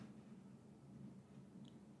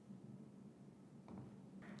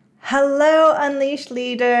Hello, Unleashed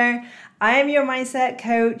Leader. I am your mindset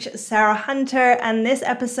coach, Sarah Hunter, and this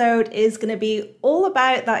episode is going to be all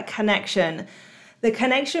about that connection. The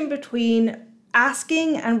connection between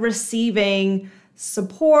asking and receiving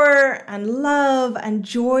support and love and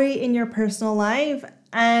joy in your personal life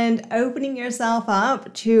and opening yourself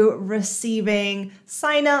up to receiving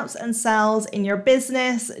signups and sales in your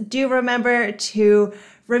business. Do remember to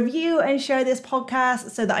review and share this podcast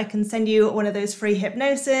so that I can send you one of those free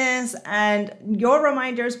hypnosis and your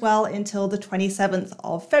reminder as well until the 27th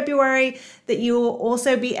of February that you will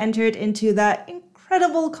also be entered into that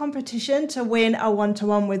incredible competition to win a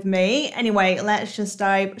one-to-one with me. Anyway, let's just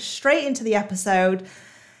dive straight into the episode.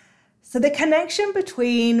 So the connection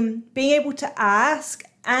between being able to ask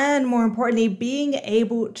and, more importantly, being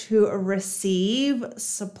able to receive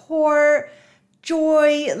support,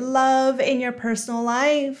 joy, love in your personal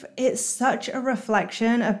life, it's such a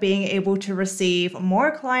reflection of being able to receive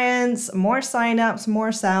more clients, more signups,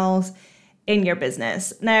 more sales in your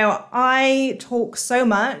business. Now, I talk so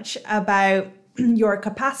much about your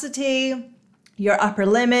capacity, your upper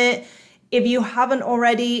limit. If you haven't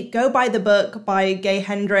already, go buy the book by Gay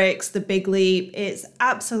Hendricks, The Big Leap. It's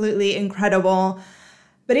absolutely incredible.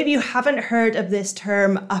 But if you haven't heard of this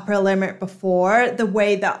term upper limit before, the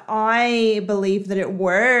way that I believe that it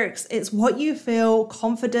works, it's what you feel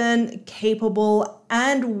confident, capable,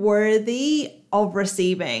 and worthy of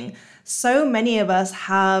receiving. So many of us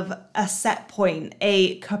have a set point,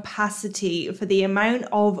 a capacity for the amount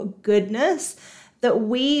of goodness that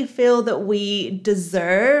we feel that we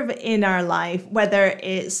deserve in our life, whether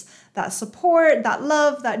it's that support, that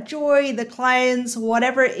love, that joy, the clients,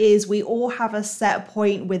 whatever it is, we all have a set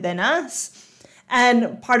point within us.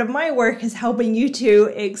 And part of my work is helping you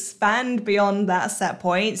to expand beyond that set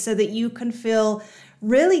point so that you can feel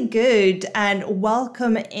really good and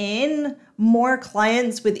welcome in more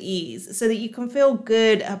clients with ease, so that you can feel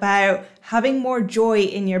good about having more joy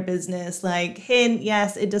in your business. Like, hint,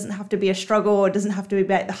 yes, it doesn't have to be a struggle. It doesn't have to be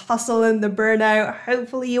about the hustle and the burnout.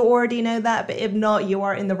 Hopefully you already know that, but if not, you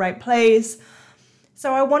are in the right place.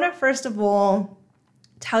 So I want to first of all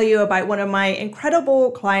tell you about one of my incredible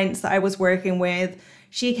clients that I was working with.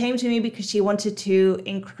 She came to me because she wanted to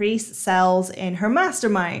increase sales in her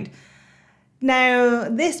mastermind. Now,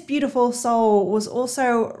 this beautiful soul was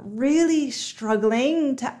also really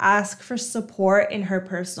struggling to ask for support in her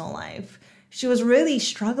personal life. She was really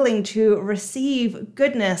struggling to receive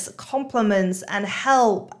goodness, compliments, and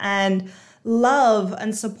help and love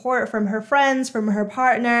and support from her friends, from her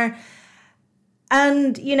partner.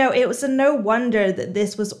 And, it was no wonder that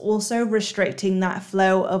this was also restricting that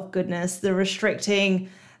flow of goodness,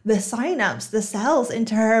 restricting the signups, the sales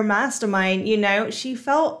into her mastermind. She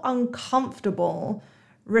felt uncomfortable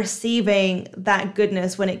receiving that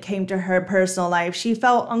goodness when it came to her personal life. She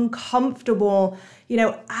felt uncomfortable,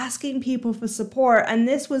 asking people for support. And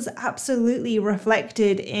this was absolutely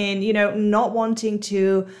reflected in, not wanting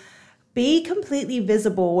to be completely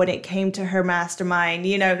visible when it came to her mastermind,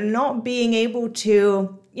 not being able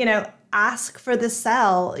to, ask for the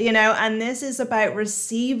sell, and this is about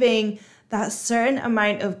receiving that certain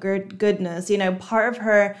amount of goodness. Part of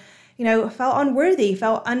her, felt unworthy,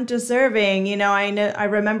 felt undeserving. I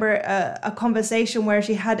remember a conversation where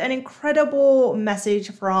she had an incredible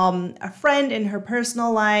message from a friend in her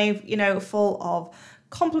personal life, full of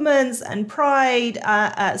compliments and pride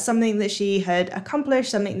at something that she had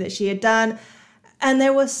accomplished, something that she had done. And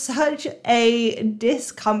there was such a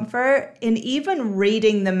discomfort in even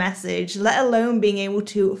reading the message, let alone being able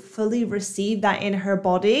to fully receive that in her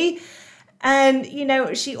body. And,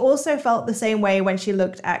 she also felt the same way when she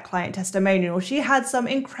looked at client testimonials. She had some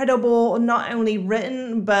incredible, not only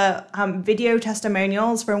written, but video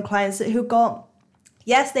testimonials from clients who got,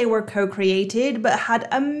 yes, they were co-created, but had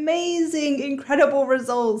amazing, incredible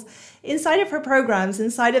results inside of her programs,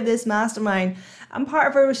 inside of this mastermind. And part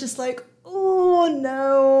of her was just like, oh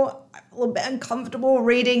no, I'm a little bit uncomfortable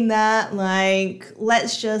reading that. Like,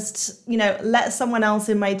 let's just, let someone else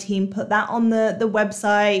in my team put that on the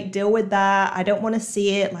website, deal with that. I don't want to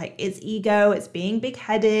see it. Like, it's ego, it's being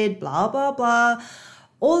big-headed, blah, blah, blah.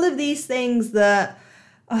 All of these things that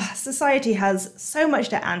society has so much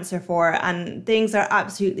to answer for, and things are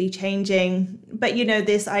absolutely changing. But,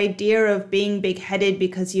 this idea of being big-headed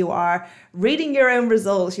because you are reading your own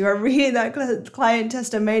results, you are reading that client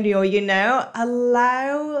testimonial,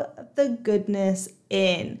 allow the goodness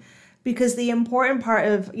in. Because the important part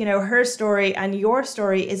of, her story and your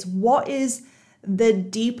story is what is the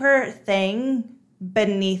deeper thing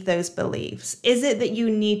beneath those beliefs. Is it that you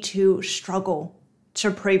need to struggle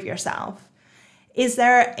to prove yourself? Is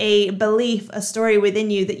there a belief, a story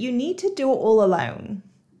within you that you need to do it all alone?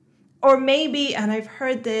 Or maybe, and I've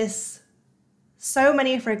heard this so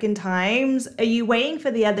many freaking times, are you waiting for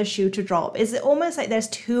the other shoe to drop? Is it almost like there's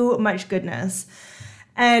too much goodness?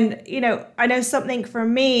 And, I know something for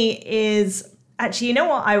me is actually, you know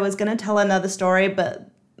what? I was going to tell another story, but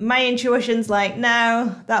my intuition's like,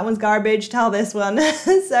 no, that one's garbage. Tell this one.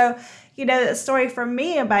 So, the story for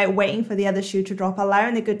me about waiting for the other shoe to drop,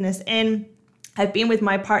 allowing the goodness in. I've been with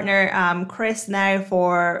my partner, Chris, now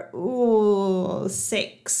for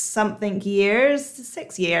 6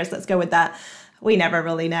 years. Let's go with that. We never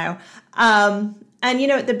really know. And,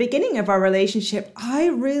 at the beginning of our relationship, I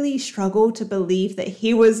really struggled to believe that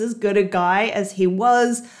he was as good a guy as he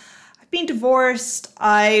was. I've been divorced.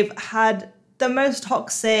 I've had the most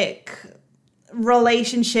toxic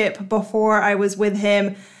relationship before I was with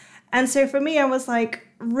him. And so for me, I was like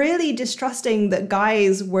really distrusting that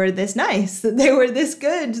guys were this nice, that they were this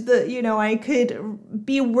good, that, I could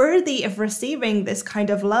be worthy of receiving this kind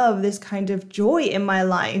of love, this kind of joy in my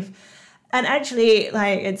life. And actually,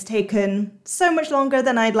 it's taken so much longer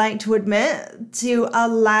than I'd like to admit to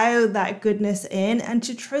allow that goodness in and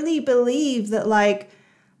to truly believe that,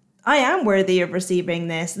 I am worthy of receiving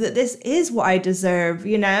this, that this is what I deserve,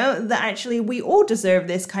 that actually we all deserve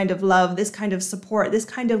this kind of love, this kind of support, this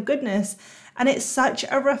kind of goodness. And it's such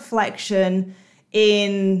a reflection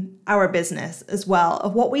in our business as well,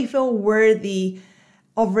 of what we feel worthy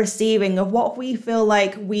of receiving, of what we feel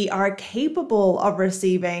like we are capable of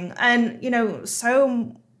receiving. And,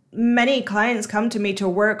 so many clients come to me to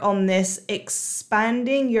work on this,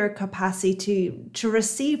 expanding your capacity to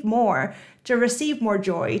receive more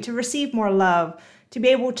joy, to receive more love, to be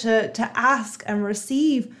able to ask and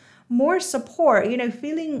receive more support,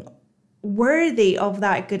 feeling worthy of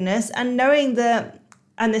that goodness, and knowing that,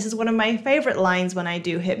 and this is one of my favorite lines when I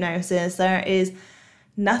do hypnosis, there is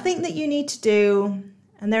nothing that you need to do,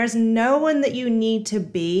 and there is no one that you need to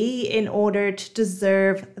be in order to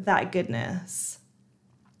deserve that goodness.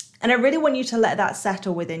 And I really want you to let that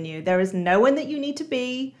settle within you. There is no one that you need to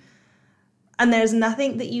be, and there's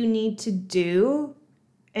nothing that you need to do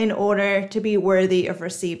in order to be worthy of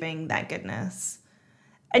receiving that goodness.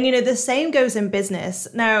 And, the same goes in business.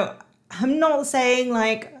 Now, I'm not saying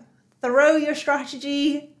throw your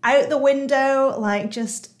strategy out the window,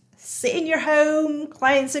 just sit in your home.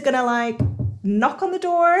 Clients are going to knock on the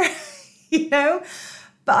door,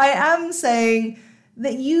 But I am saying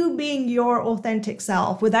that you being your authentic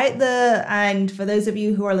self and for those of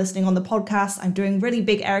you who are listening on the podcast, I'm doing really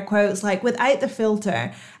big air quotes, without the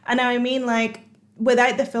filter. And I mean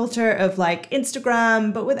without the filter of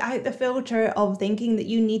Instagram, but without the filter of thinking that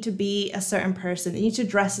you need to be a certain person, that you need to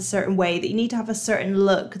dress a certain way, that you need to have a certain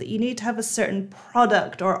look, that you need to have a certain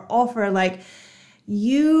product or offer.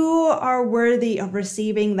 You are worthy of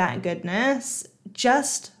receiving that goodness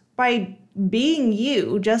just by being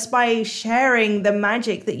you, just by sharing the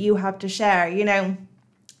magic that you have to share,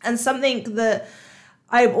 And something that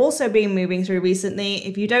I've also been moving through recently,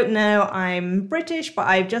 if you don't know, I'm British, but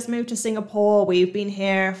I've just moved to Singapore. We've been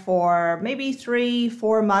here for maybe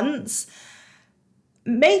 3-4 months.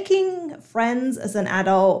 Making friends as an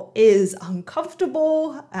adult is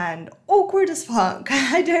uncomfortable and awkward as fuck.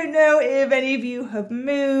 I don't know if any of you have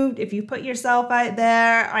moved, if you put yourself out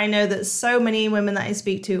there. I know that so many women that I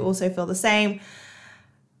speak to also feel the same.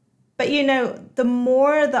 But the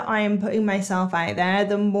more that I am putting myself out there,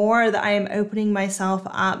 the more that I am opening myself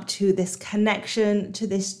up to this connection, to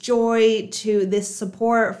this joy, to this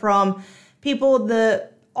support from people that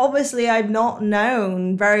obviously I've not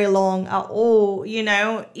known very long at all.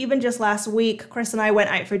 Even just last week, Chris and I went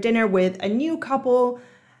out for dinner with a new couple.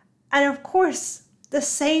 And of course, the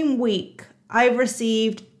same week, I've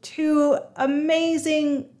received 2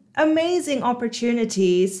 amazing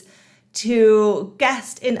opportunities to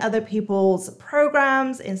guest in other people's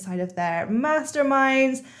programs, inside of their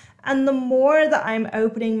masterminds. And the more that I'm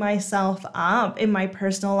opening myself up in my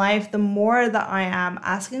personal life, the more that I am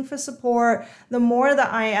asking for support, the more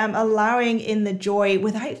that I am allowing in the joy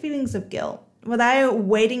without feelings of guilt, without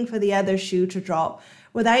waiting for the other shoe to drop,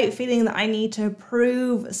 without feeling that I need to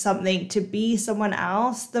prove something to be someone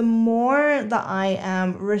else, the more that I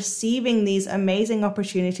am receiving these amazing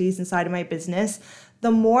opportunities inside of my business,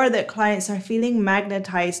 the more that clients are feeling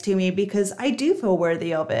magnetized to me because I do feel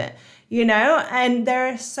worthy of it, and there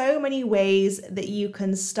are so many ways that you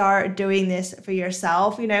can start doing this for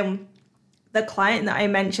yourself. The client that I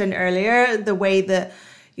mentioned earlier, the way that,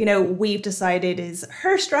 we've decided is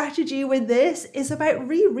her strategy with this is about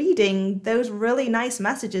rereading those really nice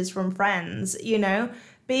messages from friends,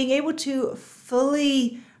 being able to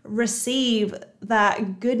fully receive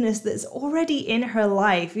that goodness that's already in her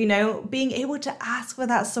life, being able to ask for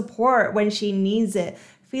that support when she needs it,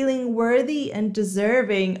 feeling worthy and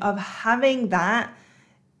deserving of having that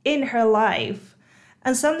in her life.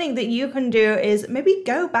 And something that you can do is maybe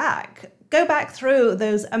go back through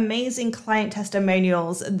those amazing client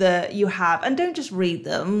testimonials that you have, and don't just read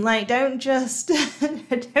them. Like, don't just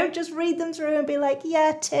read them through and be like,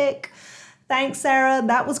 yeah, tick. Thanks, Sarah.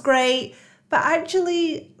 That was great. But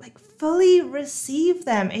actually, like, fully receive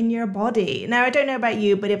them in your body. Now, I don't know about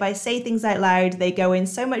you, but if I say things out loud, they go in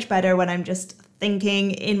so much better when I'm just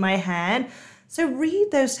thinking in my head. So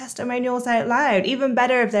read those testimonials out loud. Even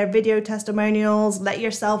better if they're video testimonials, let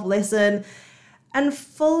yourself listen and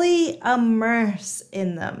fully immerse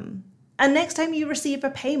in them. And next time you receive a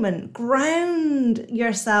payment, ground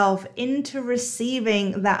yourself into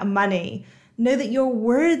receiving that money. Know that you're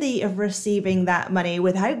worthy of receiving that money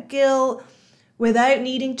without guilt, without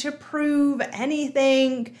needing to prove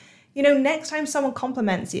anything. You know, next time someone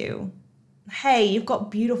compliments you, hey, you've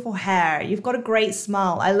got beautiful hair, you've got a great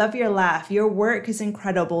smile, I love your laugh, your work is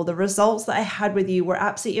incredible, the results that I had with you were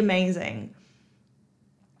absolutely amazing.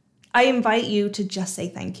 I invite you to just say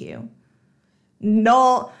thank you.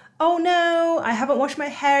 Not, oh no, I haven't washed my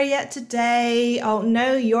hair yet today. Oh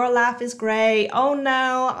no, your laugh is great. Oh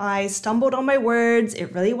no, I stumbled on my words.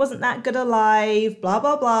 It really wasn't that good alive, blah,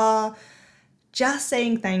 blah, blah. Just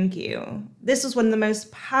saying thank you. This was one of the most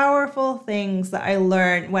powerful things that I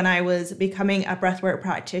learned when I was becoming a breathwork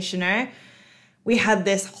practitioner. We had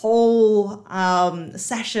this whole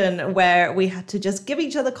session where we had to just give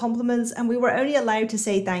each other compliments, and we were only allowed to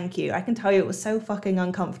say thank you. I can tell you it was so fucking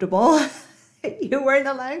uncomfortable. You weren't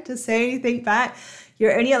allowed to say anything back.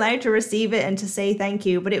 You're only allowed to receive it and to say thank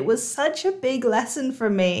you. But it was such a big lesson for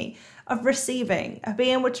me of receiving, of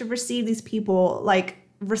being able to receive these people, like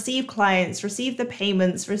receive clients, receive the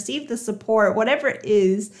payments, receive the support, whatever it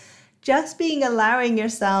is. Just allowing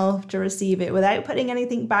yourself to receive it without putting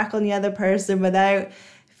anything back on the other person, without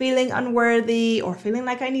feeling unworthy or feeling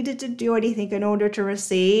like I needed to do anything in order to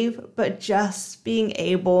receive, but just being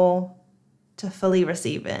able to fully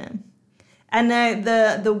receive it. And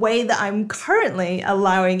now the way that I'm currently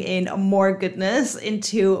allowing in more goodness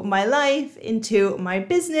into my life, into my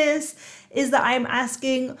business, is that I'm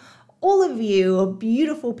asking all of you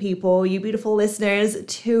beautiful people, you beautiful listeners,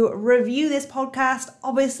 to review this podcast.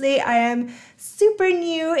 Obviously, I am super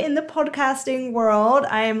new in the podcasting world.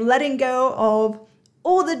 I am letting go of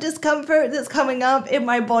all the discomfort that's coming up in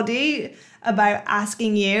my body about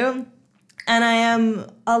asking you. And I am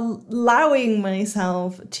allowing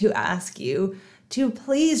myself to ask you to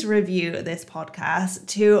please review this podcast,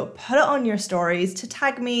 to put it on your stories, to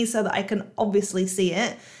tag me so that I can obviously see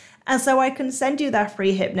it. And so I can send you that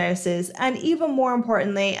free hypnosis. And even more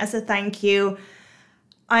importantly, as a thank you,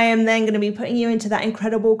 I am then going to be putting you into that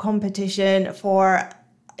incredible competition for,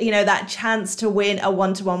 that chance to win a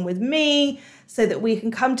one-to-one with me so that we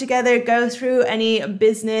can come together, go through any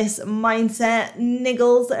business mindset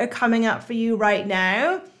niggles that are coming up for you right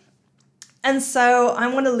now. And so I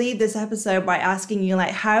want to leave this episode by asking you,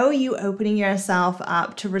 how are you opening yourself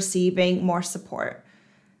up to receiving more support,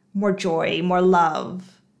 more joy, more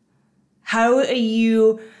love? How are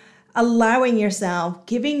you allowing yourself,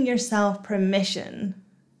 giving yourself permission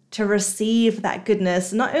to receive that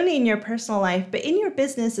goodness, not only in your personal life, but in your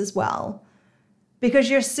business as well? Because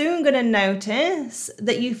you're soon going to notice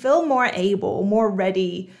that you feel more able, more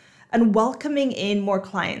ready, and welcoming in more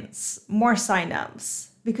clients, more signups,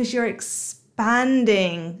 because you're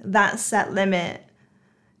expanding that set limit.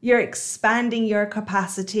 You're expanding your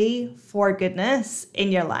capacity for goodness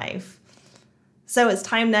in your life. So it's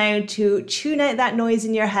time now to tune out that noise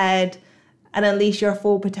in your head and unleash your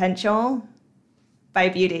full potential. Bye,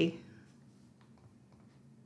 beauty.